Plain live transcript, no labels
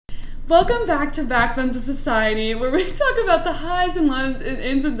Welcome back to Backbones of Society, where we talk about the highs and lows and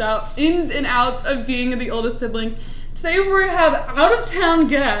ins and outs of being the oldest sibling. Today we have out-of-town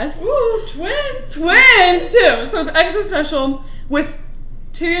guests. Ooh, twins! Twins, too! So it's extra special with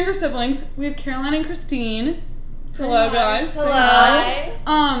two younger siblings. We have Caroline and Christine. Hello, guys.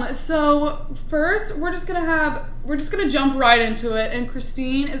 Hello. So first, we're just gonna jump right into it, and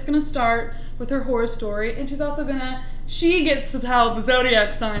Christine is gonna start with her horror story, and she gets to tell the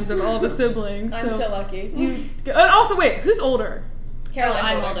zodiac signs of all the siblings. I'm so lucky. And also, wait, who's older? Caroline's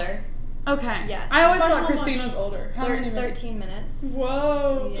I'm older. Okay. Yes. I always By thought how Christine much? was older. How many minutes? 13 minutes.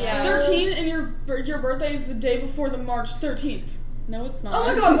 Whoa. Yeah. 13 and your birthday is the day before the March 13th. No, it's not. Oh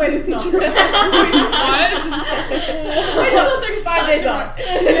my god, wait, it's not. What? Wait, I thought there was 5 days off.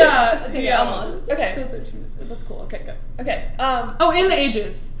 Yeah. Okay, almost. Okay. So 13 minutes. That's cool. Okay, go. Okay. Oh, and the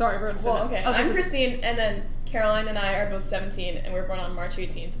ages. Sorry, we're gonna say Well, that. okay. I'm Christine, and then Caroline and I are both 17, and we're born on March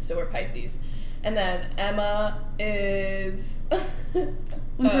 18th, so we're Pisces. And then Emma is...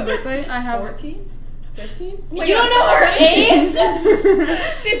 When's her birthday? I have 14? 15? You don't know her age?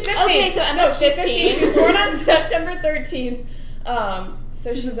 She's 15. Okay, so Emma's she's 15. She was born on September 13th.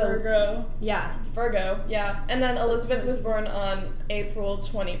 So she's a Virgo. Yeah. Virgo, yeah. And then Elizabeth was born on April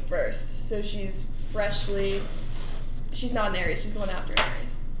 21st. So she's not an Aries, she's the one after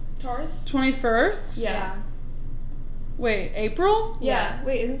Aries. Taurus? 21st? Yeah. Wait, April? Yeah. Yes.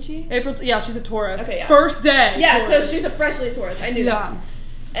 Wait, isn't she? April, yeah, she's a Taurus. Okay, yeah. First day. Yeah, Taurus. so she's a freshly Taurus. I knew Yeah.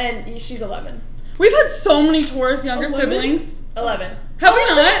 that. And she's 11. We've had so many Taurus younger 11? siblings. 11. Have we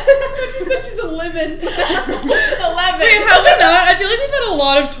not? You said she's 11. 11. Wait, have we not? I feel like we've had a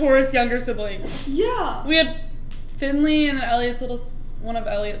lot of Taurus younger siblings. Yeah. We had Finley and then Elliot's one of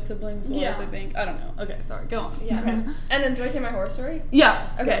Elliot's siblings was, Yeah. I think. I don't know. Okay, sorry, go on. Yeah, okay. And then do I say my horror story? Yeah.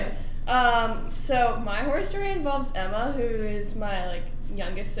 Okay. So my horror story involves Emma, who is my,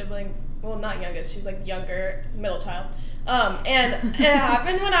 youngest sibling. Well, not youngest, she's, younger, middle child. And it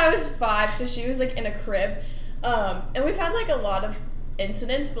happened when I was 5, so she was, in a crib. And we've had, a lot of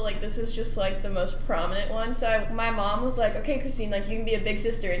incidents, but, this is just, the most prominent one. So my mom was like, okay, Christine, you can be a big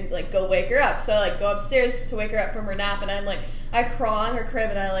sister and, go wake her up. So I, go upstairs to wake her up from her nap, and I'm, I crawl on her crib,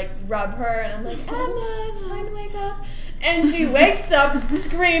 and I, rub her, and I'm like, Emma, it's time to wake up. And she wakes up,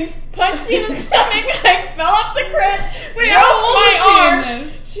 screams, punched me in the stomach, and I fell off the crib. Wait, broke how old was she my in arm.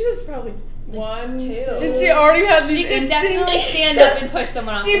 this? She was probably 1, 2. And she already had these She could instincts? definitely stand up and push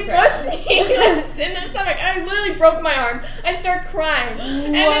someone off She the crib. pushed me in the stomach. I literally broke my arm. I start crying.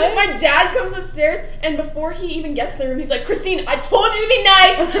 And then my dad comes upstairs, and before he even gets to the room, he's like, Christine, I told you to be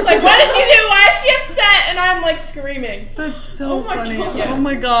nice. What did you do? Why is she upset? And I'm, screaming. That's so Oh my funny. God. Oh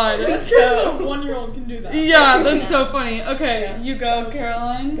my god. It's true that a 1-year-old can do that. Yeah, that's so funny. Okay, Yeah. you go,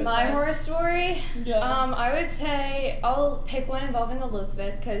 Caroline. My horror story? Yeah. I would say I'll pick one involving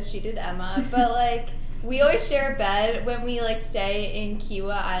Elizabeth because she did Emma, but we always share a bed when we stay in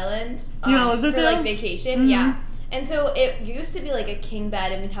Kiwa Island You and Elizabeth for do? vacation. Mhm. Yeah. And so it used to be a king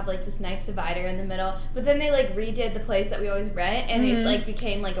bed, and we'd have this nice divider in the middle. But then they redid the place that we always rent, and it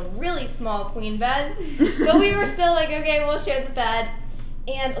became a really small queen bed. But we were still okay, we'll share the bed.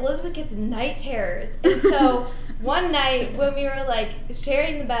 And Elizabeth gets night terrors, and so one night when we were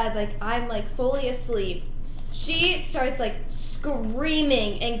sharing the bed, I'm fully asleep, she starts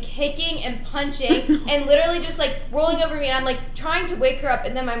screaming and kicking and punching and literally just rolling over me, and I'm trying to wake her up,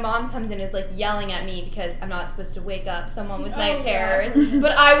 and then my mom comes in and is yelling at me because I'm not supposed to wake up someone with night terrors.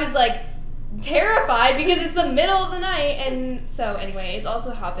 But I was terrified because it's the middle of the night. And so anyway, it's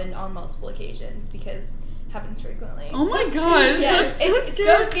also happened on multiple occasions because it happens frequently. Oh my god. Yes, That's it's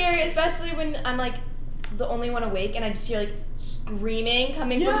so scary, especially when I'm the only one awake and I just hear screaming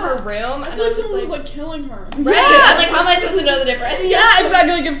coming from her room. I And feel I'm someone just was killing her. right? Yeah. I'm how am I supposed to know the difference? Yeah,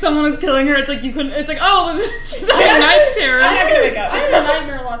 exactly. If someone is killing her, it's you couldn't. It's she's having night terror. I'm not gonna wake up. I had a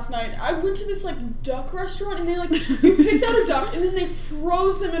nightmare last night. I went to this duck restaurant, and they you picked out a duck, and then they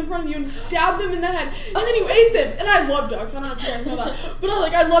froze them in front of you and stabbed them in the head, and then you ate them. And I love ducks. I don't know if you guys know that, but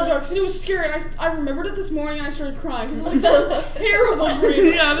I love ducks, and it was scary. And I remembered it this morning, and I started crying because I was that's a terrible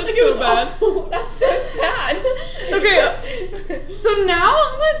dream. Yeah, that's it so was bad. awful. That's so sad. Okay, so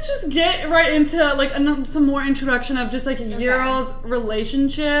now let's just get right into some more introduction of just Yarrow's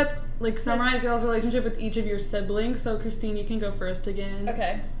relationship. Summarize Yarrow's relationship with each of your siblings. So Christine, you can go first again.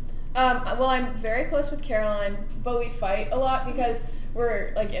 Okay. Well, I'm very close with Caroline, but we fight a lot because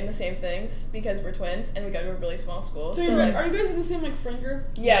we're in the same things because we're twins and we go to a really small school. So are you guys in the same friend group?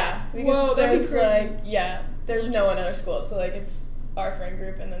 Yeah. Because Whoa, that'd be crazy. There's no one other school, so it's our friend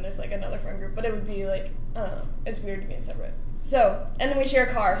group and then there's another friend group, but it would be it's weird to be in separate So, and then we share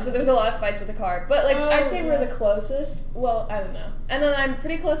a car, so there's a lot of fights with the car. But, like, I'd say we're yeah. the closest. Well, I don't know. And then I'm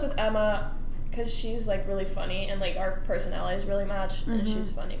pretty close with Emma, because she's, like, really funny, and, like, our personalities really match, and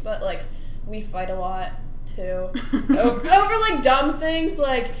she's funny. But, like, we fight a lot, too. over, like, dumb things,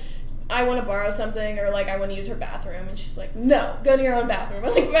 like, I want to borrow something, or, like, I want to use her bathroom, and she's like, no, go to your own bathroom.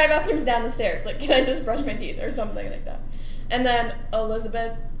 I'm like, my bathroom's down the stairs. Like, can I just brush my teeth, or something like that. And then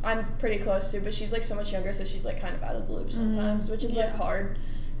Elizabeth, I'm pretty close to, but she's, like, so much younger, so she's, like, kind of out of the loop sometimes, which is, like, hard,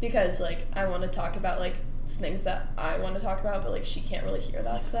 because, like, I want to talk about, like, things that I want to talk about, but, like, she can't really hear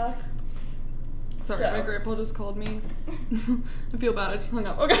that stuff. Sorry, my grandpa just called me. I feel bad, I just hung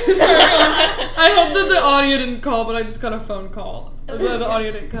up. Okay, sorry. I hope that the audio didn't call, but I just got a phone call. The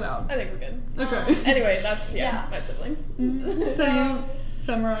audio didn't cut out. I think we're good. Okay. Anyway, that's, Yeah. my siblings. So you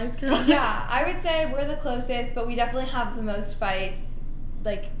summarize, Caroline? Yeah, I would say we're the closest, but we definitely have the most fights,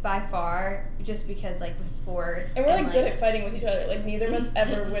 like, by far, just because, like, with sports. And we're, like, good at fighting with each other. Like, neither of us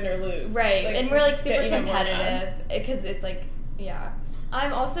ever win or lose. Right, Like, and we we're, like, just get super even more mad. competitive, because it's, like, yeah.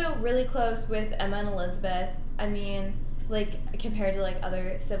 I'm also really close with Emma and Elizabeth. I mean, like, compared to, like,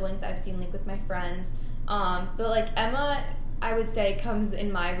 other siblings I've seen, like, with my friends. But, like, Emma, I would say, comes in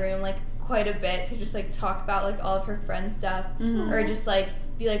my room, like, quite a bit to just, like, talk about, like, all of her friend stuff. Or just, like,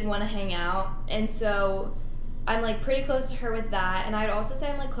 be, like, want to hang out. And so I'm, like, pretty close to her with that. And I'd also say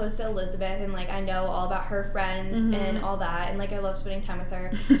I'm, like, close to Elizabeth, and, like, I know all about her friends and all that. And, like, I love spending time with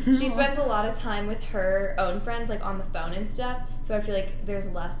her. She spends a lot of time with her own friends, like, on the phone and stuff. So I feel like there's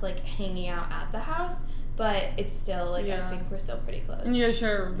less, like, hanging out at the house. But it's still, like, I think we're still pretty close. You guys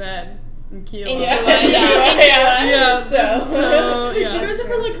share a bed in Kiowa. Yeah. So, yeah. Do you guys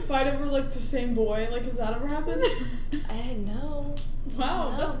ever, like, fight over, like, the same boy? Like, has that ever happened? I know.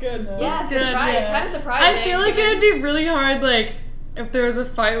 Wow, that's good. Yeah, That's good, surprising. yeah. Kind of surprising. I feel like it'd be really hard, like, if there was a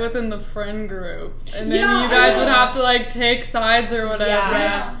fight within the friend group, and then Yeah, you guys I would know. have to, like, take sides or whatever.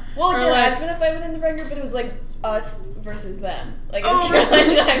 Yeah. Well, like, Or, there like- has been a fight within the friend group, but it was, like, us versus them. Like, it Oh, was Caroline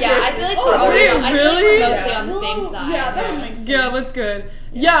and I Yeah, I versus... feel like Oh, we're always wait, I feel like really? we're mostly Yeah. on the same Whoa, side. Yeah, that Yeah. would make sense. Yeah, that's good.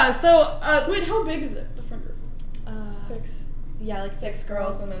 Yeah, so, Wait, how big is it, the friend group? 6 Yeah, like six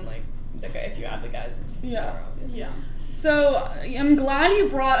girls. and then, like, the guy, if you add the guys, it's Yeah. more obvious. Yeah. So, I'm glad you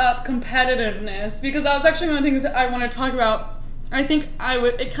brought up competitiveness, because that was actually one of the things that I want to talk about. I think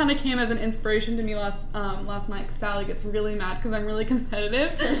it kind of came as an inspiration to me last night, because Sally gets really mad because I'm really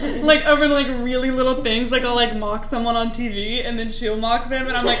competitive. Like, over, like, really little things. Like, I'll, like, mock someone on TV, and then she'll mock them,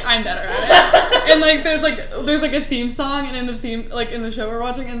 and I'm like, I'm better at it. And, like, there's a theme song, and in the theme, like, in the show we're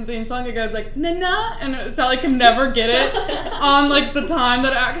watching, in the theme song, it goes, like, na-na, and Sally can never get it on, like, the time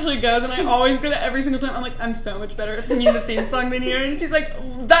that it actually goes, and I always get it every single time. I'm like, I'm so much better at singing the theme song than you, and she's like,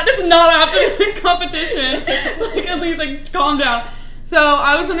 that does not have to be a competition. Like, at least, like, calm down. So,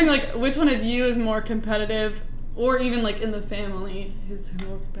 I was wondering, like, which one of you is more competitive, or even, like, in the family is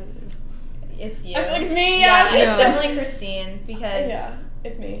more competitive? It's you. I feel like it's me, Yeah, yeah. it's definitely Christine because Yeah,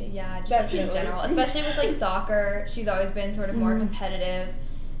 it's me. yeah, just like in Definitely. general, especially with like soccer, she's always been sort of more competitive,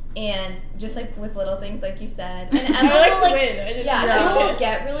 and just like with little things like you said. And Emma I like will, to like, win. I just yeah, really Emma will like it.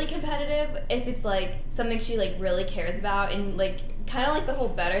 get really competitive if it's like something she like really cares about, and like kind of like the whole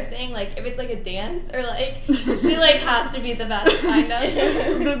better thing. Like if it's like a dance or like she like has to be the best kind of.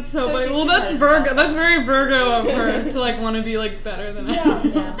 That's so, So funny. she's Well, that's competitive. Virgo. That's very Virgo of her to like want to be like better than I.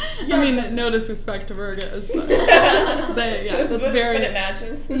 Yeah. I mean, no disrespect to Virgos, but yeah, that's very. But it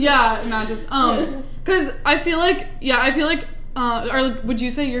matches. Yeah, it matches. Because I feel like, or like, would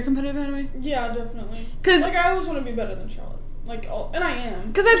you say you're competitive, Anyway? Yeah, definitely. 'Cause- like, I always want to be better than Charlotte. Like, and I am.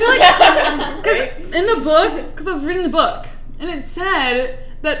 Because I feel like, because in the book, because I was reading the book, and it said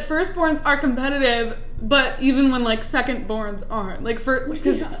that firstborns are competitive, but even when like secondborns aren't, like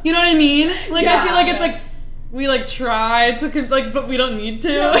because you know what I mean. Like I feel like it's like we like try to like, but we don't need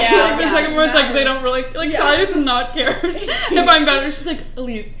to. Yeah, Like the yeah, secondborns like they don't really like. Sally does not care if I'm better. She's like,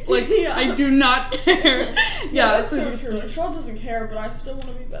 Elise, like Yeah. I do not care. Yeah, that's so true. Like, Charlotte doesn't care, but I still want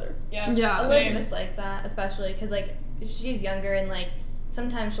to be better. Yeah. Yeah. Elizabeth's like that, especially because like she's younger and like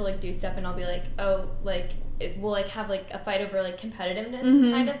sometimes she'll like do stuff and I'll be like, oh, like we'll like have like a fight over like competitiveness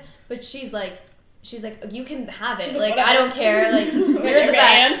kind of, but she's like you can have it, She's like like, I don't care, like you're the Okay,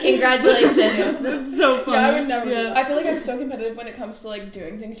 best, and- congratulations. It's so funny. Yeah, I would never do that. I feel like I'm so competitive when it comes to like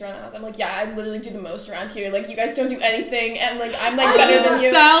doing things around the house. I'm like, yeah, I literally do the most around here. Like, you guys don't do anything, and like I'm like better than you.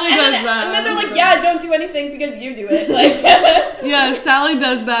 Sally and does then, that. And then they're like, yeah, don't do anything because you do it. Like, Yeah, Sally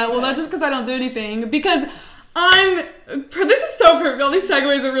does that. Well, that's just because I don't do anything. Because this is so perfect. All these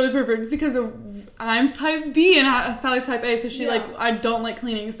segues are really perfect. Because I'm type B and Sally's type A, so she Yeah. I don't like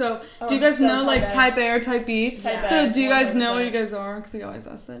cleaning. So Oh, do you guys so know type A. type A or type B? Type So A, do you guys know 100%. what you guys are? Because you always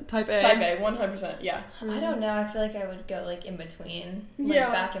ask that. Type A. Type A, 100%. Yeah. I don't know. I feel like I would go like in between, like Yeah.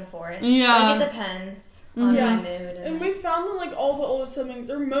 back and forth. Yeah. Like it depends on Yeah. my mood. And we found that like all the oldest siblings,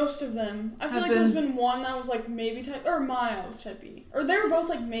 or most of them, I feel Have like there's been one that was like maybe type, or Maya was type B, or they were both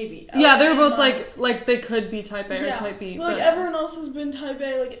like maybe. Yeah, they were And both like they could be type A or type B. But like everyone else has been type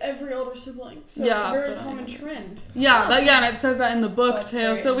A, like every older sibling. So it's Yeah, a very but I common don't. trend. and it says that in the book That's too.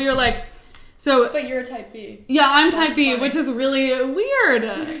 very So we were like, so But you're a type B. yeah, I'm type That's B, funny. which is really weird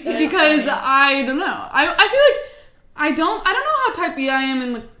is because funny. I don't know. I feel like I don't know how type B I am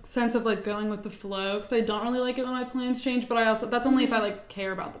in the sense of like going with the flow because I don't really like it when my plans change. But I also that's only if I like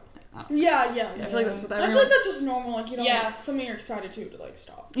care about the plan. I don't know. Yeah. I feel like that's what I feel everyone. like that's just normal. Like you don't Yeah. like something you're excited to like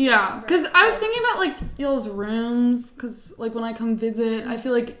stop. Yeah, because I was thinking about like y'all's rooms because like when I come visit, I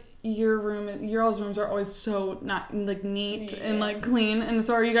feel like your all's rooms are always so not like neat and Yeah. like clean. And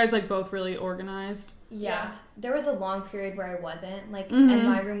so are you guys like both really organized? Yeah. There was a long period where I wasn't, like, Mhm. and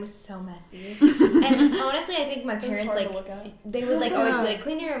my room was so messy. And honestly, I think my It was parents, hard like, to look at. they would, like, always be Yeah. like,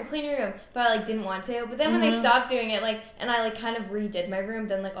 clean your room, but I, like, didn't want to. But then when they Mhm. stopped doing it, like, and I, like, kind of redid my room,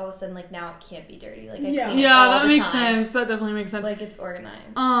 then, like, all of a sudden, like, now it can't be dirty. Like, I Yeah. clean it Yeah, all that the makes time. sense. That definitely makes sense. Like, it's organized.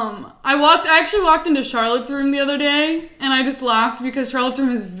 I actually walked into Charlotte's room the other day, and I just laughed because Charlotte's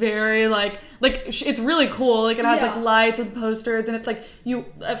room is very it's really cool. Like it has Yeah. like lights and posters, and it's like you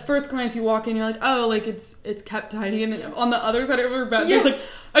at first glance you walk in, you're like, oh, like it's kept tidy, and then on the other side of her bed Yes. there's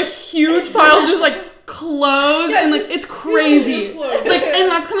like a huge pile of just like clothes, Yeah, and like just it's feelings crazy. of clothes. Like, and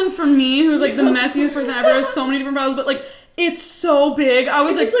that's coming from me, who's like the messiest person ever. Has so many different piles, but like it's so big. I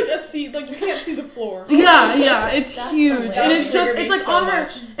was It's like. just like a seat, like you can't see the floor. Yeah, it's That's huge, hilarious. and it's That just triggered it's me like so on her,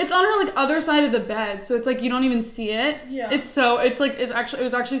 much. it's on her like other side of the bed, so it's like you don't even see it. Yeah. it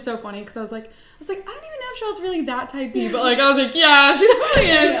was actually so funny because I was like I don't even know if Charlotte's really that type B, but like I was like yeah, she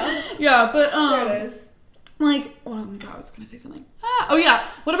definitely is. Yeah, but There it is. like oh my god, I was gonna say something. Oh yeah,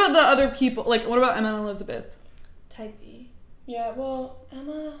 what about the other people? Like what about Emma and Elizabeth? Type B. Yeah, well,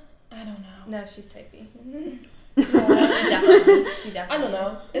 Emma, I don't know. No, she's type B. Yeah. She definitely I don't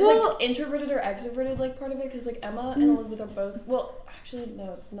know. is. Is Well- like introverted or extroverted like part of it? Because like Emma and Elizabeth are both. Well, actually,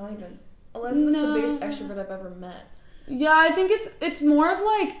 no, it's not even. Elizabeth's No. the biggest extrovert I've ever met. Yeah, I think it's more of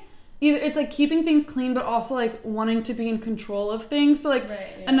like either it's like keeping things clean, but also like wanting to be in control of things. So like Right,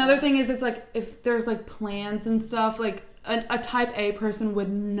 yeah. another thing is it's like if there's like plans and stuff, like a type A person would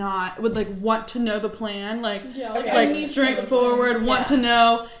like want to know the plan, like Yeah, Okay. I like need to know straightforward, things. want to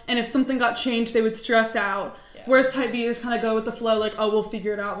know, and if something got changed, they would stress out. Yeah. Whereas type B just kind of go with the flow, like oh we'll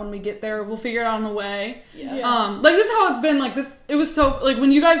figure it out when we get there, we'll figure it out on the way. Yeah. Yeah. Like that's how it's been. Like this, it was so like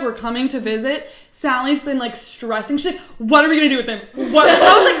when you guys were coming to visit, Sally's been like stressing. She's like, "What are we gonna do with them? What?"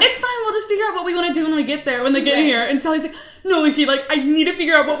 I was like, "It's fine. We'll just figure out what we want to do when we get there. When they get Right. here." And Sally's like, "No, Lucy. Like, I need to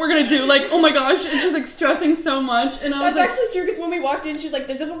figure out what we're gonna do. Like, oh my gosh, it's just like stressing so much." And I was That's like, actually true because when we walked in, she's like,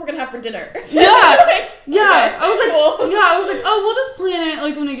 "This is what we're gonna have for dinner." Yeah. Like, "Yeah." okay, I was like, cool. "Yeah." I was like, "Oh, we'll just plan it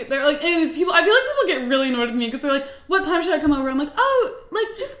like when we get there." Like, anyways, people. I feel like people get really annoyed with me because they're like, "What time should I come over?" I'm like, "Oh, like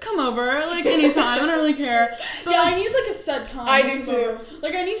just come over. Like anytime. I don't really care." But, Yeah, like, I need like a set time. I to do come too. over.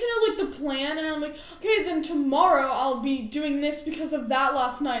 Like I need to know like the plan, and I'm like, okay, then tomorrow I'll be doing this because of that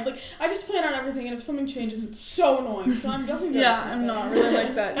last night. Like I just plan out everything, and if something changes, it's so annoying. So I'm definitely very yeah, type I'm A. not really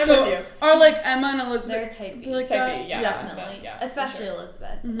like that. I'm so with you. are like Emma and They're Elizabeth type B. like Type that? B, yeah. Definitely. Yeah, for Especially sure.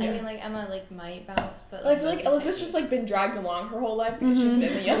 Elizabeth. Mhm. I mean, like, Emma, like, might bounce, but, I feel like mostly Elizabeth's type just B. like been dragged along her whole life because she's Mhm.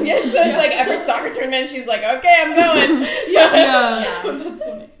 been the youngest. So it's like every soccer tournament, she's like, "Okay, I'm going." Yeah. Yeah. That's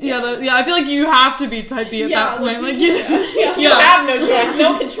funny. Yeah, I feel like you have to be type B at Yeah, that point. like, Like, you you, Yeah, you Yeah. have no choice,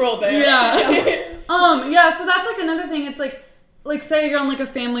 no control there. Yeah. Yeah, so that's like another thing. It's like say you're on like a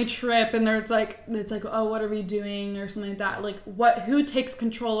family trip and it's like oh what are we doing or something like that. Like who takes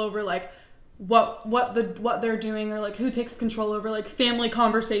control over like what they're doing or like who takes control over like family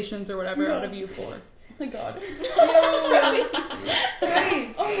conversations or whatever out of you four. Oh my god. Hey,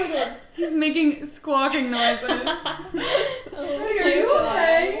 oh my god. He's making squawking noises. Are you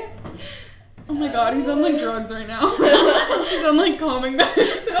okay? Oh my god, he's on like drugs right now. He's on like calming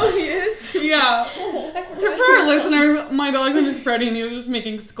meds. Oh, he is. Yeah. I forgot. So for our listeners, my dog's name is Freddie and he was just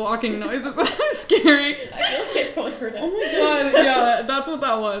making squawking noises. It was scary. I feel like I probably heard it. Oh my god, yeah, that's what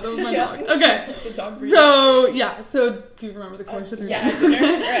that was. That was my Yeah. dog. Okay. It's the dog breed. So do you remember the question? Yeah, it's dinner.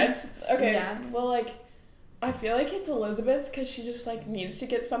 Yeah, it's okay. Yeah. Well, like, I feel like it's Elizabeth because she just like needs to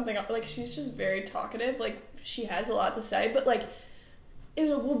get something up. Like, she's just very talkative. Like, she has a lot to say, but like,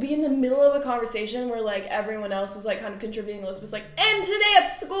 we'll be in the middle of a conversation where like everyone else is like kind of contributing. Elizabeth's like, and today at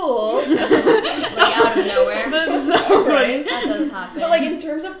school, Like out of nowhere. That's so right? That does happen. But like in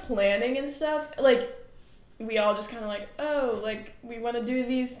terms of planning and stuff, like we all just kind of like, oh, like we want to do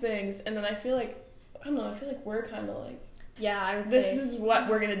these things, and then I feel like we're kind of like, yeah, I would say. this is what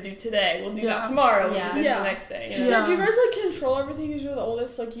we're gonna do today. We'll do Yeah. that tomorrow. We'll Yeah. do this Yeah. the next day. You know? Yeah. Do you guys like control everything because you're the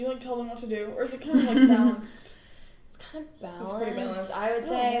oldest? Like you like tell them what to do, or is it kind of like balanced? It's kind of balanced. It's pretty balanced. I would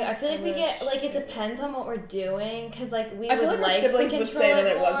say. I feel like we get wish. like it depends on what we're doing because like we I would feel like our like siblings to would control say that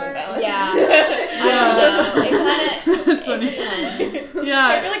it it wasn't more. balanced. Yeah, I don't know. It kind of That's funny. depends. I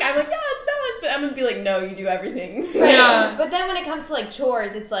Yeah. feel like I'm like, yeah, it's balanced, but I'm gonna be like, no, you do everything. Right. Yeah. But then when it comes to like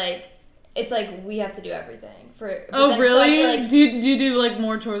chores, it's like we have to do everything for. but Oh, then- so I really? feel like- do you do like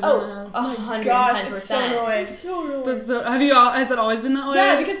more chores in the house? 110%. Gosh, it's so annoying. So annoying. That's so, has it always been that way?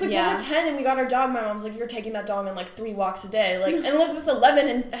 Yeah, because like Yeah. when we're 10 and we got our dog, my mom's like, you're taking that dog on like 3 walks a day. Like, and Elizabeth's 11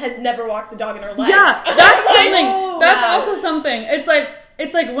 and has never walked the dog in her life. Yeah, that's Like, something. oh, That's wow. also something. It's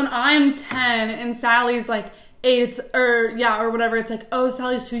like when I'm 10 and Sally's like 8 or whatever. It's like, oh,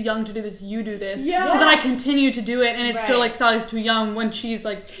 Sally's too young to do this. You do this. Yeah. So then I continue to do it, and it's still Right. like Sally's too young when she's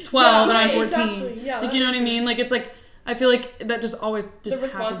like 12 and I'm right, 14. exactly. Yeah, like, you know what I mean? Like, it's like I feel like that just always just the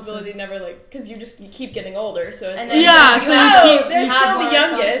responsibility never like, because you keep getting older, so it's And like, then Yeah, you so you have- keep- they're you have still more the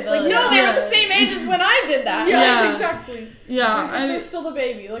youngest. Like, no, responsibility. they were Yeah. the same age as when I did that. Yeah, Yeah. exactly. Yeah, It's like they're still the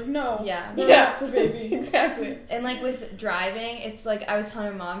baby. Like no. Yeah. They're Yeah. not the baby. Exactly. And like with driving, it's like I was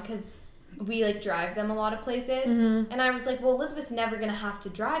telling my mom because we like drive them a lot of places, Mm-hmm. and I was like, well, Elizabeth's never gonna have to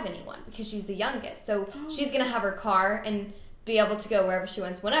drive anyone because she's the youngest, so she's gonna have her car and be able to go wherever she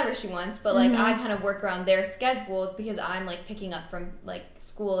wants, whenever she wants. But like Mm-hmm. I kind of work around their schedules because I'm like picking up from like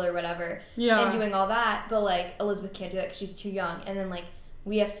school or whatever Yeah. and doing all that. But like Elizabeth can't do that because she's too young, and then like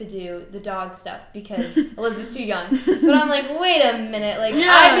we have to do the dog stuff because Elizabeth's too young. But I'm like, wait a minute, like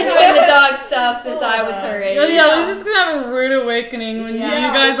Yeah. I've been doing the dog stuff since I was Hold her on. age. Yeah, Lizzie's gonna have a rude awakening when Yeah.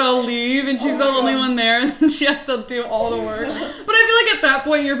 you guys all leave and she's Oh the my only God. one there and she has to do all the work. But I feel like at that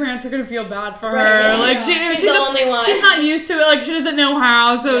point your parents are gonna feel bad for Right, her. yeah. Like She's the only one. She's not used to it. Like she doesn't know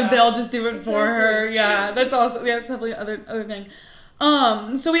how, so Yeah. they'll just do it for her. Yeah, that's definitely other thing.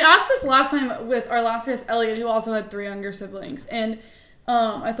 So we asked this last time with our last guest Elliot, who also had 3 younger siblings, and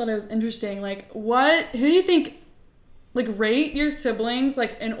I thought it was interesting. Like, who do you think? Like, rate your siblings,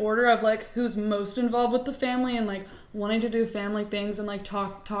 like, in order of, like, who's most involved with the family and, like, wanting to do family things and, like,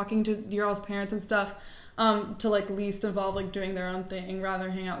 talking to your all's parents and stuff, to, like, least involved, like, doing their own thing rather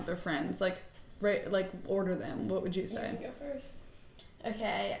than hang out with their friends. Like, order them. What would you You say? can go first.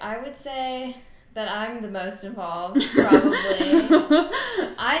 Okay, I would say that I'm the most involved, probably.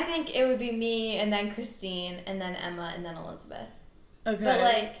 I think it would be me, and then Christine, and then Emma, and then Elizabeth. Okay. But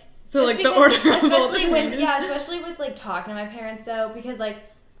like, so, just like, the because- order of all especially the when, singers. yeah, especially with like talking to my parents though, because like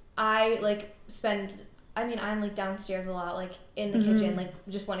I like spend. I mean, I'm like downstairs a lot, like in the kitchen, like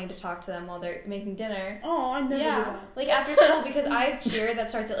just wanting to talk to them while they're making dinner. Oh, I never do Yeah, that. like after school because I have cheer that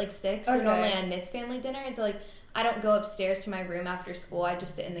starts at like 6, so Okay. normally I miss family dinner, and so like I don't go upstairs to my room after school. I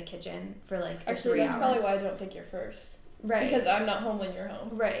just sit in the kitchen for like the Actually, 3 that's hours. probably why I don't think you're first. Right. Because I'm not home when you're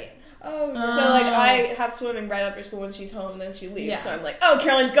home. Right. Oh, So like I have swimming right after school when she's home, and then she leaves. Yeah. So I'm like, oh,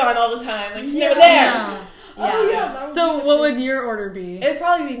 Caroline's gone all the time. Like she's never Yeah. there. Yeah. oh Yeah. yeah. That would So, be what the would your order be? It'd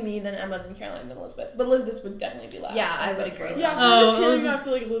probably be me, then Emma, then Caroline, then Elizabeth. But Elizabeth would definitely be last. Yeah, so I I'd would go agree. for Yeah, Elizabeth. from Oh, just hearing this that, I is-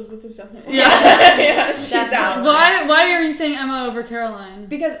 feel like Elizabeth is definitely. Yeah. yeah, she's Definitely. out. Why are you saying Emma over Caroline?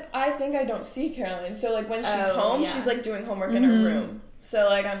 Because I think I don't see Caroline. So like when she's Oh, home, yeah. she's like doing homework in her room. So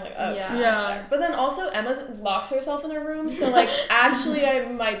like I'm like, oh, Yeah. she's Yeah. not there. But then also Emma locks herself in her room. So like actually I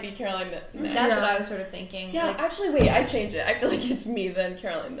might be Caroline next. That's Yeah. what I was sort of thinking. Yeah, Like, actually wait, I changed it. I feel like it's me, then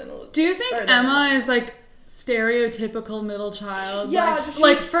Caroline, then Elizabeth. Do you think Or then Emma is like stereotypical middle child? Yeah, like, does she-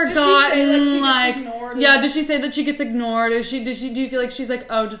 like does she forgotten, say, like, she gets like ignored? yeah. Does she say that she gets ignored? Do you feel like she's like,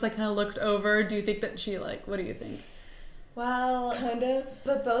 oh, just like kind of looked over? Do you think that she like? What do you think? well, Kind of.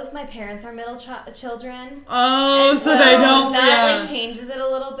 but both my parents are middle children. Oh, And so they don't. That Yeah. like changes it a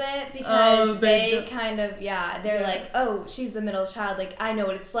little bit because Oh, they they do- kind of they're Yeah. like, oh, she's the middle child. Like I know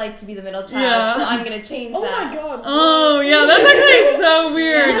what it's like to be the middle child, Yeah. so I'm gonna change Oh that. my god. Oh yeah, that's actually so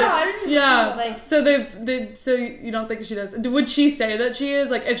weird. Yeah, I didn't even Yeah. know. Like- So so you don't think she does? Would she say that she is?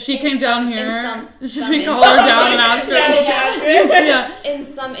 Like if she In came some- down in here, some- should some we call her instances. down and ask her? Yeah, yeah. Yeah. In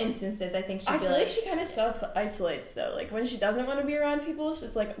some instances, I think she'd I be feel like like, she kind of self-isolates though. Like when she doesn't want to be around people,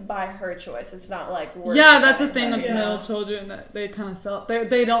 it's like by her choice. It's not like we're Yeah, that's the preventing thing her, with you know? middle children that they kind of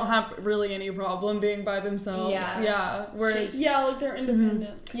they don't have really any problem being by themselves. Yeah. Yeah. Whereas Yeah, like they're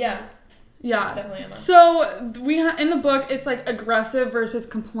independent. Yeah, yeah. that's definitely Emma. So in the book it's like aggressive versus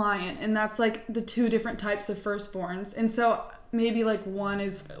compliant, and that's like the 2 different types of firstborns. And so maybe like one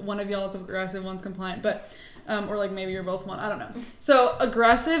of y'all is aggressive, one's compliant, but or like maybe you're both one. I don't know. So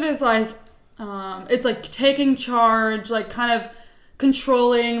aggressive is like it's like taking charge, like kind of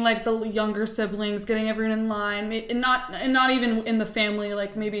controlling like the younger siblings, getting everyone in line, and not even in the family,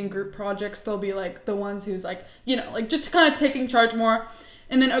 like maybe in group projects they'll be like the ones who's like, you know, like just kind of taking charge more.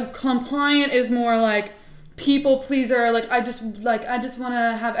 And then a compliant is more like people pleaser, like I just want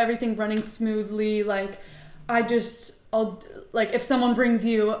to have everything running smoothly, like I'll like if someone brings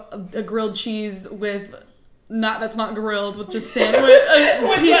you a grilled cheese with that's not grilled, with just sandwich,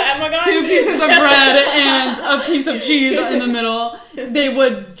 two pieces of bread and a piece of cheese in the middle, they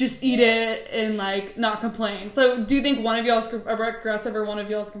would just eat it and like not complain. So do you think one of y'all is aggressive or one of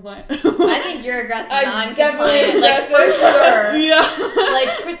y'all is compliant? I think you're aggressive, I'm non-compliant, definitely like for sure. Yeah. Like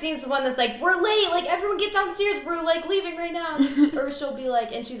Christine's the one that's like, we're late, like everyone get downstairs, we're like leaving right now. Or she'll be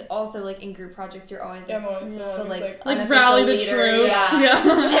like, and she's also like in group projects, you're always like, I'm always the like like rally the leader. troops.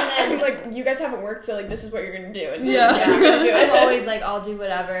 Yeah. And like you guys haven't worked, so like this is what you're gonna do. And Yeah. you're gonna do it. I'm always like, I'll do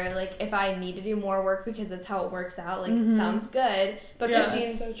whatever. Like if I need to do more work because that's how it works out, like sounds good. But Yeah.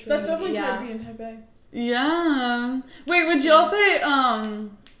 Christine's so true. That's definitely Yeah. type B and type A. Yeah. Wait, would y'all say,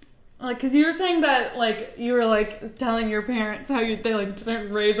 like, because you were saying that, like, you were, like, telling your parents how they, like,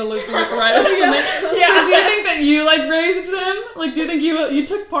 didn't raise Elizabeth right or something. Yeah. So do you think that you, like, raised them? Like, do you think you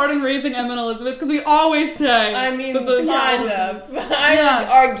took part in raising Emma and Elizabeth? Because we always say I mean, that the kind of. I would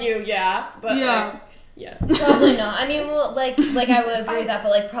argue, yeah, but Yeah. like, yeah. probably not. I mean, well, like I would agree with that, but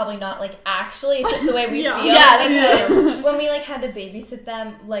like probably not. Like actually, it's just the way we Yeah. feel. Yeah, because true. when we like had to babysit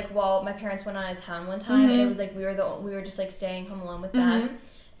them, like while my parents went out of town one time, and it was like we were just like staying home alone with them,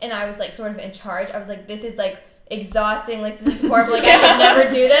 and I was like sort of in charge. I was like, this is like exhausting. Like this is horrible. Like I could never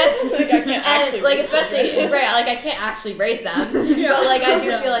do this. Like I can't actually And like raise especially children. right, like I can't actually raise them. Yeah. But like I do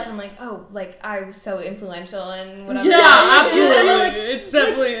Yeah. feel like I'm like, oh, like I was so influential and whatever. Yeah, Yeah, absolutely. and, like, It's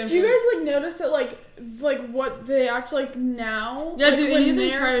definitely Do you guys like notice that like what they act like now? Yeah, like, do when any of them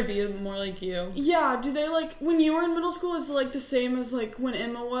they're- try to be more like you? Yeah, do they like when you were in middle school? Is it like the same as like when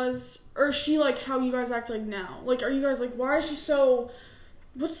Emma was, or is she like how you guys act like now? Like, are you guys like why is she so?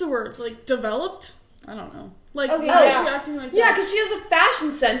 What's the word? Like developed? I don't know. Like Okay, why is yeah. she acting like Yeah, that? because she has a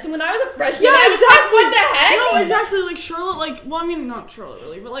fashion sense, and when I was a freshman, Yeah, I was exactly. like, what the heck? No, exactly. Like Charlotte, like well, I mean not Charlotte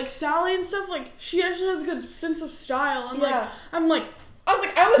really, but like Sally and stuff. Like she actually has a good sense of style, and like Yeah. I'm like I was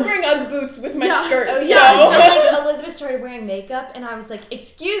like, I was wearing UGG boots with my Yeah. skirt, Oh so. yeah, so like, Elizabeth started wearing makeup, and I was like,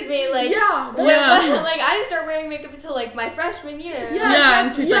 "Excuse me, like, yeah, when- Yeah. like I didn't start wearing makeup until like my freshman year." yeah, Yeah, and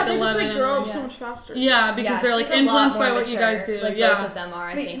exactly. she's, yeah, like, they just like 11, grow up yeah. so much faster. Yeah, because Yeah, they're like she's a lot influenced more by what you mature. guys do. Like Yeah. both of them are.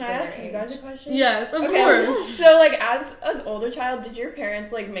 I Wait, think. can I for ask their you guys a age. question? Yes, of Okay, course. so like as an older child, did your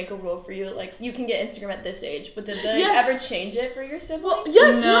parents like make a rule for you? Like you can get Instagram at this age, but did they like, Yes. ever change it for your siblings? Well,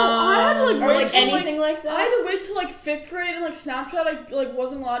 yes, No. no, I had to like or wait like till anything like that? I had to wait till like 5th grade, and like Snapchat I like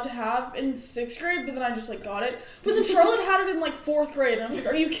wasn't allowed to have in 6th grade, but then I just like got it. But then Charlotte had it in like 4th grade, and I was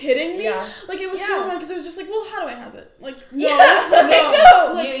like, "Are you kidding me?" Yeah. Like it was so Yeah. annoying because it was just like, "Well, how do I have it?" Like no, Yeah, no. I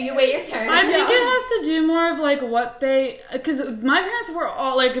know. Like, You wait your turn. I think Yeah. it has to do more of like what they, because my parents were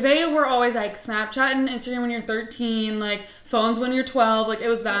all like, they were always like Snapchat and Instagram when you're 13, like phones when you're 12, like it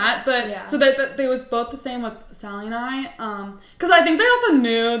was that. But Yeah. so that they was both the same with Sally and I, because I think they also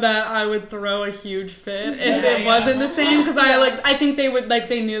knew that I would throw a huge fit if it wasn't the same. Because I think they would like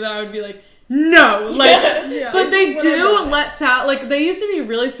they knew that I would be like. No, like, Yeah. but This they is what do I want. let Sal, like, they used to be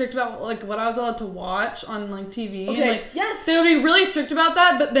really strict about, like, what I was allowed to watch on, like, TV. Okay, And, like, yes. they would be really strict about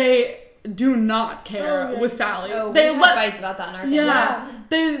that, but they do not care Oh, yeah. with Sally. Oh, they we had let, fights about that in our family. yeah,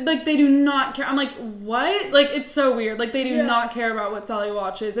 they do not care. I'm like, what? Like, it's so weird. Like, they do Yeah. not care about what Sally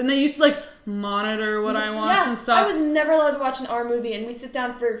watches, and they used to like monitor what I watched and stuff. I was never allowed to watch an R movie, and we sit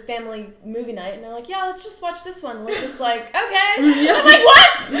down for family movie night, and they're like, "Yeah, let's just watch this one." And we're just like, "Okay." Yeah. I'm like,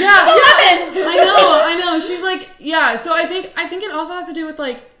 "What?" Yeah. I'm 11. I know. She's like, yeah. So I think it also has to do with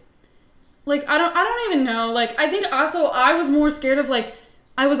like I don't even know. Like, I think also I was more scared of like,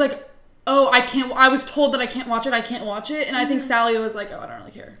 I was like, oh, I was told that I can't watch it, and I think Sally was like, oh, I don't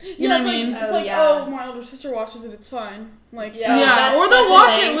really care. You know it's what I mean? Like, it's Oh, like, yeah. oh, my older sister watches it, it's fine. Like, Yeah. Yeah, That's or they'll such a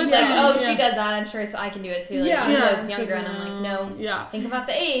watch thing. it with like, them. oh, Yeah. she does that. I'm sure I can do it too. Like, Yeah. even though Yeah, it's it's younger, like, and I'm like, no. Yeah. Think about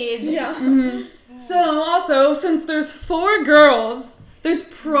the age. yeah. So also, since there's 4 girls, there's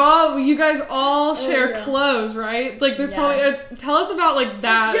you guys all share yeah. clothes, right? Like, there's Yeah. probably tell us about like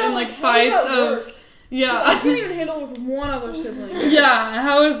that Yeah, and like how does fights that of work? 'Cause I yeah. can't even handle it with one other sibling. Yeah,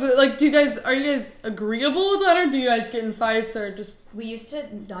 how is it? Like, are you guys agreeable with that, or do you guys get in fights, or just? We used to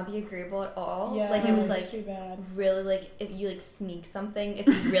not be agreeable at all. Yeah, Like, it was like too bad. really like if you like sneak something if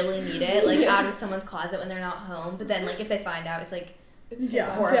you really need it, like out of someone's closet when they're not home. But then like if they find out, it's like It's so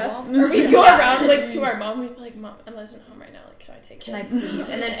Yeah, horrible. death. Or we go Yeah. around like to our mom. We'd be like, "Mom, Emma's not home right now. Like, can I take Can I this?" please?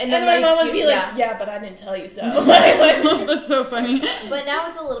 And then my the mom would excuse, be like, "Yeah, but I didn't tell you so." Like, That's so funny. But now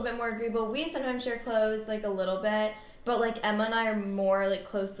it's a little bit more agreeable. We sometimes share clothes like a little bit, but like Emma and I are more like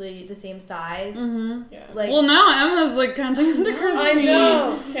closely the same size. Mm-hmm. yeah. Like Well, now Emma's like counting into I Christine.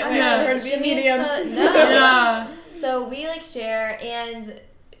 know. Can't wait Yeah. for her to be She a needs medium. to- no. Yeah. So we like share, and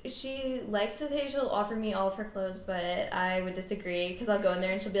she likes to say she'll offer me all of her clothes, but I would disagree because I'll go in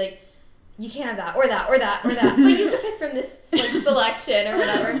there and she'll be like, "You can't have that, or that, or that, or that. But you can pick from this like selection or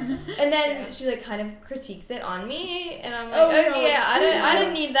whatever." And then she like kind of critiques it on me, and I'm like, Oh, "Okay, no. yeah, I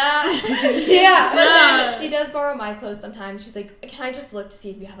didn't need that." Yeah. But Yeah. then she does borrow my clothes sometimes. She's like, "Can I just look to see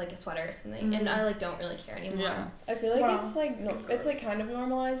if you have like a sweater or something?" And I like don't really care anymore. Yeah. I feel like Wow. it's like That's kinda it's like gross. kind of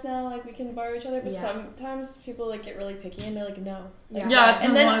normalized now. Like we can borrow each other, but Yeah. sometimes people like get really picky and they're like, "No." Like, Yeah.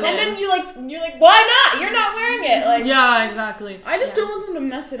 And then what it and then is. you're like, "Why not? You're not wearing it." Like Yeah, exactly. I just Yeah. don't want them to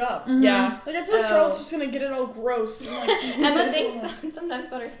mess it up. Mhm. yeah. Like I feel like Oh. Charlotte's just gonna get it all gross. And, like, Emma so thinks much. that sometimes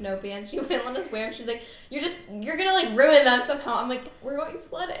about her snow pants. She wouldn't let us wear them. She's like, you're gonna like ruin them somehow. I'm like, we're going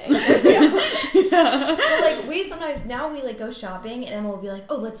sledding. Yeah. But like we sometimes now we like go shopping and Emma will be like,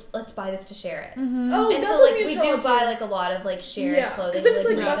 "Oh, let's buy this to share it." Mhm. Oh, And that's so what like me we and do Charlotte buy like a lot of like shared yeah, clothing. because then it's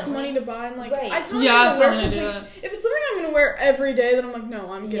like Yeah. less recently. money to buy and like Right. it's not Yeah, like I'm it's gonna wear not gonna do something. that. If it's something I'm gonna wear every day, then I'm like,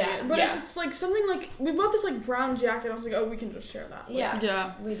 no, I'm getting Yeah. it. But Yeah. if it's like something like we bought this like brown jacket, I was like, oh, we can just share that. Like, Yeah,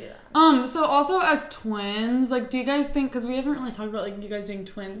 Yeah. we do that. So also as twins, like, do you guys think, because we haven't really talked about, like, you guys being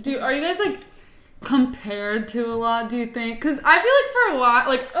twins, are you guys, like, compared to a lot, do you think? Because I feel like for a while,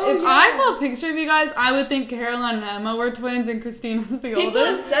 like, Oh, if yeah. I saw a picture of you guys, I would think Caroline and Emma were twins and Christine was the People have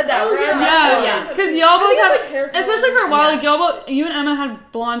oldest. said that. Oh, We're yeah. at Yeah, yeah. because y'all I both think it's, have, like, hair color. especially for a while, Yeah. like, y'all both, you and Emma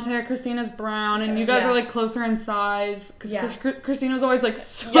had blonde hair, Christina's brown, and you guys Yeah. were, like, closer in size, because Yeah. Christina was always, like,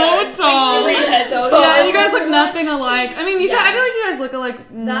 so Yes, like, tall. three heads So tall. Yeah, and you guys look nothing alike. I mean, you Yeah. guys, I feel like you guys look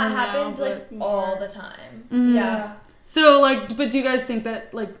alike more That now, happened but- like all the time. Mhm. Yeah. So, like, but do you guys think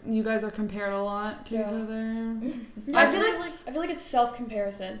that, like, you guys are compared a lot to each Yeah. other? I feel like it's self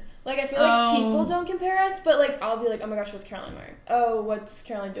comparison. Like I feel like Oh. people don't compare us, but like I'll be like, oh my gosh, what's Caroline wearing? Oh, what's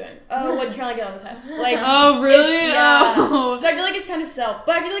Caroline doing? Oh, what did Caroline get on the test? Like, Oh, really? it's- yeah. Oh. So I feel like it's kind of self,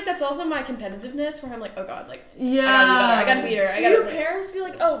 but I feel like that's also my competitiveness, where I'm like, oh god, like Yeah. I gotta beat her. I Do gotta. your parents be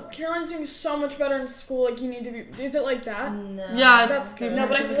like, oh, Caroline's doing so much better in school, like you need to be? Is it like that? No. Yeah, That's good. No,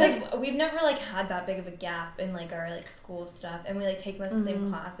 but I feel like Because we've never like had that big of a gap in like our like school stuff, and we like take most of the same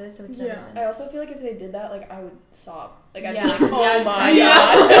classes, so it's never Yeah. been. I also feel like if they did that, like I would sob. Like I'd Yeah. be like, oh Yeah. my Yeah.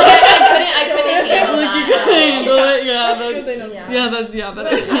 god. I couldn't handle Like, you that. couldn't handle it. Yeah, That's that's, good. They know. Yeah. yeah, that's But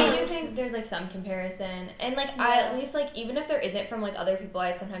I do think there's like some comparison, and like I at least like even if there isn't from like other people,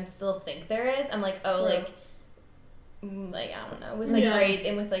 I sometimes still think there is. I'm like, oh, True. like I don't know, with like Yeah. grades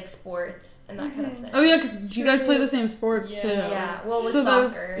and with like sports and that kind of thing. Oh yeah, because you guys play the same sports Yeah. too. Yeah, well with So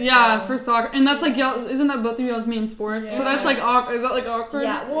that's soccer. yeah so- for soccer, and that's like y'all. Isn't that both of y'all's main sports? So Yeah. that's like is that like awkward?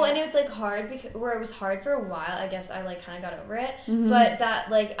 Yeah, well, and it was like hard because where it was hard for a while. I guess I like kind of got over it, Mhm. but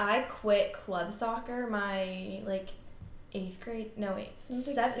that like I quit club soccer my like 8th grade. No wait, Sounds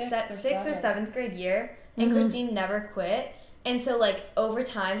like sixth or seventh. 7th grade year, and Mhm. Christine never quit, and so like over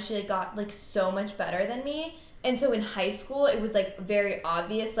time she like got like so much better than me. And so in high school, it was like very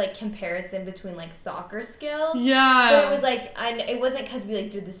obvious like comparison between like soccer skills. Yeah. But it was like it wasn't because we like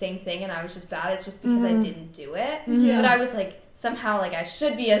did the same thing and I was just bad. It's just because I Mhm. didn't do it. Mhm. But I was like somehow like I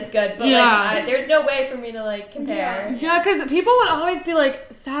should be as good. But Yeah. like there's no way for me to like compare. Yeah, because people would always be like,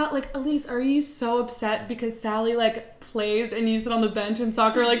 like, Elise, are you so upset because Sally, like, plays and you sit on the bench in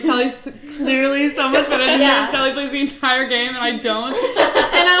soccer? Like, Sally's clearly so much better than Yeah. you. Sally plays the entire game and I don't.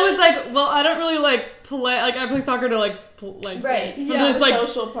 And I was like, well, I don't really, like, play. Like, I play soccer to, like, Right. So Yeah, there's, the like,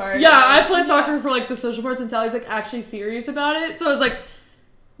 social part. yeah, I play soccer for, like, the social parts and Sally's, like, actually serious about it. So I was like,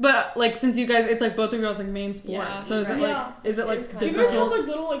 but, like, since you guys, it's, like, both of y'all's, like, main sport. Yeah, So is it, right. like, Yeah. is it, like, It is kind Do you of guys have difficult? like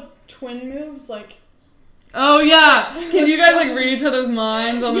little like twin moves? Like Oh, yeah. Can you guys, like, read each other's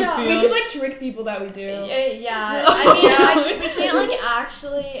minds on Yeah. the We field? can like trick people that we do. Yeah, I mean, we can't like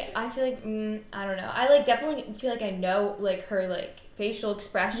actually. I feel like I don't know. I like definitely feel like I know like her like facial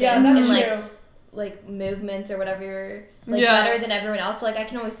expressions Yeah, that's and like true. like movements or whatever like Yeah. better than everyone else. So like I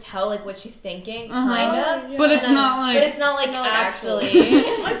can always tell like what she's thinking, Uh-huh. kind of. Yeah. But it's And not like... But it's not like Not like actually.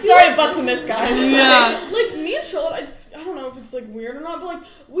 I feel Sorry like, to bust the myth, guys. Yeah. like me and Charlotte, I don't know. if it's like weird or not, but like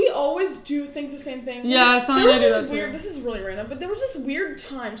we always do think the same things. Yeah, like, something there was I do this that weird. too. This is really random, but there was this weird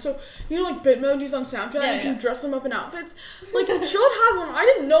time. So you know, like Bitmojis on Snapchat, Yeah, you can yeah. dress them up in outfits. Like Charlotte had one. I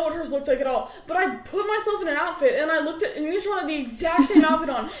didn't know what hers looked like at all, but I put myself in an outfit and I looked at and me and Charlotte had the exact same outfit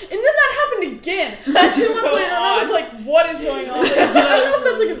on, and then that happened again 2 months so later, and I was odd. like, "What is going on?" Like, I don't know if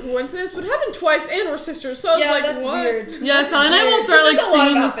that's like a coincidence, but it happened twice, and we're sisters, so I was Yeah, like, that's "What?" weird. Yeah, Sally and I will start like There's a lot of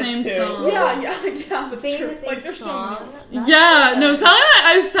singing the outfits, same too. song. Yeah, that's Singing true. the same Like, there's song. so many. That's Yeah, good. no,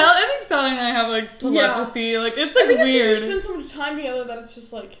 I think Sally and I have like telepathy. Like it's I like think it's weird. because we spend so much time together that it's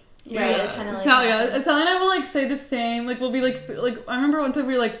just like, Right, Yeah. it kind of like Sally, happens. Sally and I will like say the same. Like we'll be like I remember one time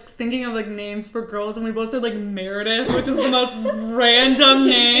we were like thinking of like names for girls, and we both said like Meredith, which is the most random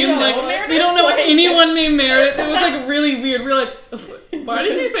name. know Like Meredith? we don't know Like- anyone named Meredith. It was like really weird. We were like, why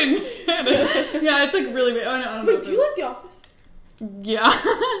did you say Meredith? Yeah, it's like really weird. Oh, no, I don't know. wait, do you like The Office? Yeah,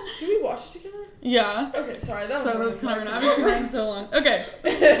 Do we watch it together? yeah. Okay, sorry, that was So that's kind of random. I haven't seen that in so long. Okay.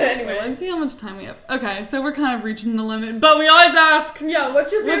 Anyway. Let's see how much time we have. Okay, so we're kind of reaching the limit, but we always ask, Yeah,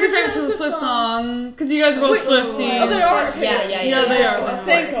 what's your what's favorite your favorite Taylor Swift song? Because you guys are both Wait, Swifties. oh, they are? Okay. Yeah, they are. Of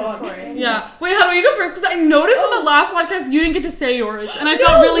Thank course, God. of course. Yeah. Wait, how do you go first? Because I noticed in the last podcast you didn't get to say yours, and I No,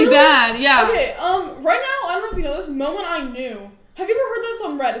 felt really really? bad. Yeah. Okay, right now, I don't know if you know this, Moment I Knew. Have you ever heard that? It's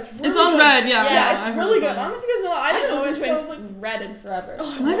on Red. It's really It's on good. Red, yeah. Yeah, it's I've heard really it's good. on I don't know if you guys know that. I I didn't haven't know it, listened so I was to like, Red in forever.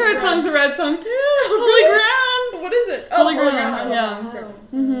 My favorite song's a Red song too. It's Holy Ground. what is it? Holy Holy Ground, Ground. yeah.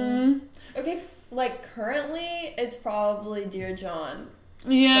 Oh. Mm-hmm. Okay, like currently, it's probably Dear John.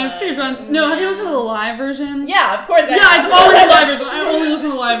 Yeah, it's Dear John's. No, have you listened to the live version? Yeah, of course. Yeah, it's always the live version. I only listen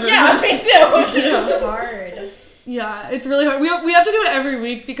to the live version. Yeah, me too. It's hard. Yeah, it's really hard. We have to do it every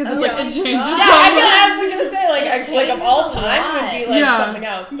week because it's Oh, like yeah. it changes. Yeah, Yeah, I was gonna say like It like of changes all a time would be like Yeah. something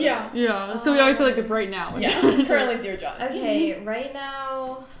else. But Yeah. Yeah, so we always say like right now. yeah. Currently, Dear John. Okay, right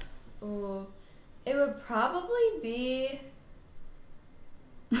now, ooh, it would probably be.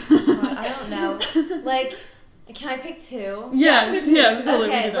 God, I don't know. Like, can I pick two? Yes, totally.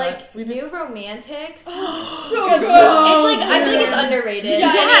 we Okay, do that. like We do. New Romantics. So good. good. It's like I feel like it's Yeah. underrated. Yeah,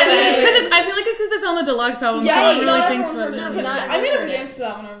 Anyway. I feel like it's because it's on the deluxe album, Yeah, so Right, everyone not really thinks everyone for heard it. it. Not I made a everyone dance to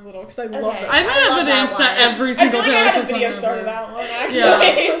that when I was little because I Okay. loved it. I made I up a love dance that to one. every I single feel like I Taylor had a Swift video song started ever. that one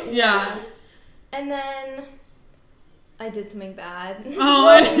actually. Yeah. And then I did something bad.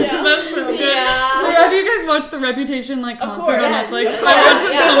 Oh, Yeah. that's so good. Yeah. Wait, have you guys watched the Reputation like Of concert course. on Yes. Netflix? Yes. I watched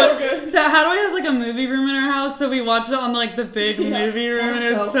it Yeah. so much. good. So Hadaway has like a movie room in her house, so we watched it on like the big movie room, and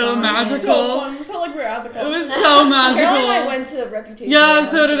That's it's so so fun. magical. So fun. We felt like we were at the It concert. was so magical. Caroline and I went to Reputation. Yeah,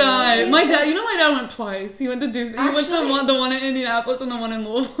 so did I. actually. My dad, my dad went twice. He went to he went to Actually- the one in Indianapolis and the one in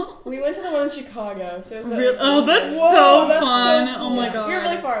Louisville. We went to the one in Chicago. So it was Really? Oh, that's Whoa, so that's so fun! cool. Oh my Yeah. god. We were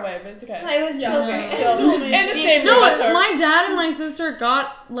really far away, but it's okay. It was Yeah. still Yeah. great. Still amazing. In the same No, room as her. my dad and my sister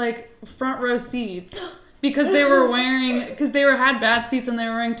got like front row seats because they were wearing had bad seats and they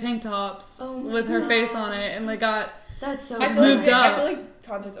were wearing tank tops Oh my with her God. face on it, and they got That's so I feel, funny. moved like, up. I feel like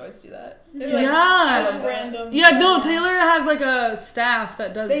concerts always do that. They're Yeah. I love that. Random. yeah. No, Taylor has like a staff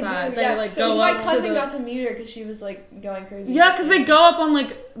that does They that. do, They yeah. like so go my up cousin to the got to meet her because she was like going crazy. yeah, because they go up on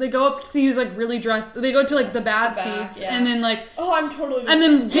like they go up to see who's like really dressed. They go to like the bad The back, seats yeah. and then like Oh, I'm totally. and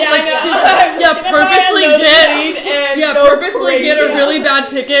then get Yeah, like I know. super- yeah If I purposely had no get seat and yeah go purposely get a crazy. really bad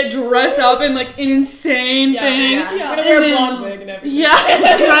ticket, dress up in like an insane Yeah, thing. yeah. Yeah. I'm gonna And wear a then- blonde wig and everything.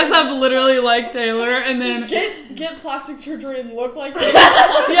 Yeah, dress up literally like Taylor, and then Get plastic surgery and look like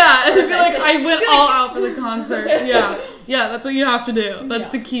that. yeah, and be like I went all out for the concert. Yeah, that's what you have to do. That's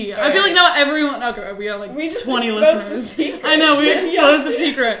the key. I feel like now everyone. Okay, we have like We just 20 exposed the listeners. secret. I know we Yeah. exposed the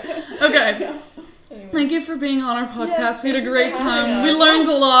secret. Okay, Anyway. thank you for being on our podcast. Yes, we had a thanks great for having time. us. We learned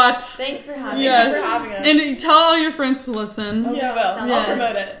a lot. Thanks for having Yes. us. for having us. And tell all your friends to listen. Oh, we Yeah. will. I'll Yes.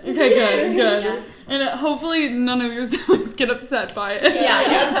 promote it. Okay, good. Yeah. And hopefully none of your siblings get upset by it. Yeah,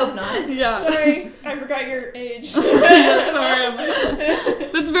 let's hope not. Yeah. Sorry, I forgot your age. Yeah, sorry.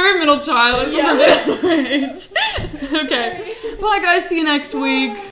 That's very middle child. It's Yeah. for their age. Okay. Bye, guys. See you next week.